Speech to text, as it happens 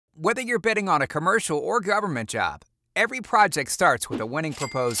Whether you're bidding on a commercial or government job, every project starts with a winning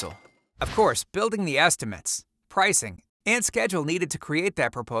proposal. Of course, building the estimates, pricing, and schedule needed to create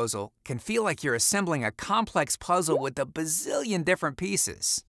that proposal can feel like you're assembling a complex puzzle with a bazillion different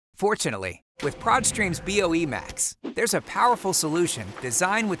pieces. Fortunately, with Projstream's BOEMax, there's a powerful solution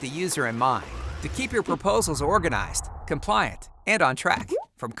designed with the user in mind to keep your proposals organized, compliant, and on track,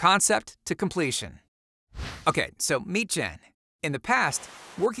 from concept to completion. Okay, so meet Jen. In the past,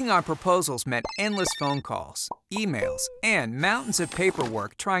 working on proposals meant endless phone calls, emails, and mountains of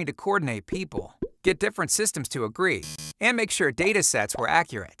paperwork trying to coordinate people, get different systems to agree, and make sure data sets were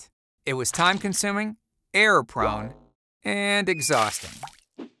accurate. It was time-consuming, error-prone, and exhausting.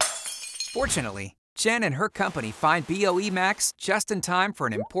 Fortunately, Jen and her company find BOEMax just in time for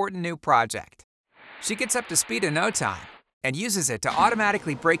an important new project. She gets up to speed in no time and uses it to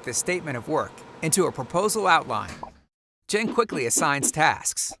automatically break the statement of work into a proposal outline. Jen quickly assigns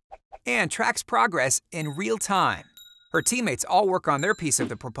tasks and tracks progress in real time. Her teammates all work on their piece of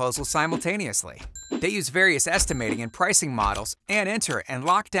the proposal simultaneously. They use various estimating and pricing models and enter and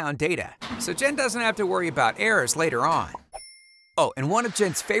lock down data, so Jen doesn't have to worry about errors later on. Oh, and one of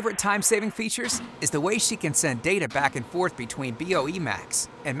Jen's favorite time-saving features is the way she can send data back and forth between BOEMax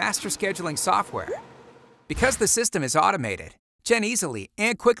and master scheduling software. Because the system is automated, Jen easily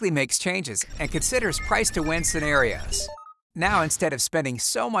and quickly makes changes and considers price-to-win scenarios. Now, instead of spending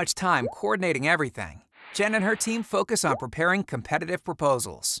so much time coordinating everything, Jen and her team focus on preparing competitive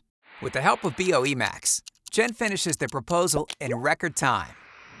proposals. With the help of BOEMax, Jen finishes the proposal in record time.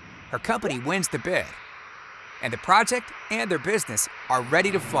 Her company wins the bid, and the project and their business are ready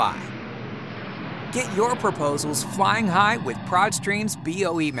to fly. Get your proposals flying high with Projstream's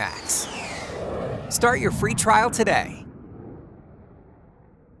BOEMax. Start your free trial today.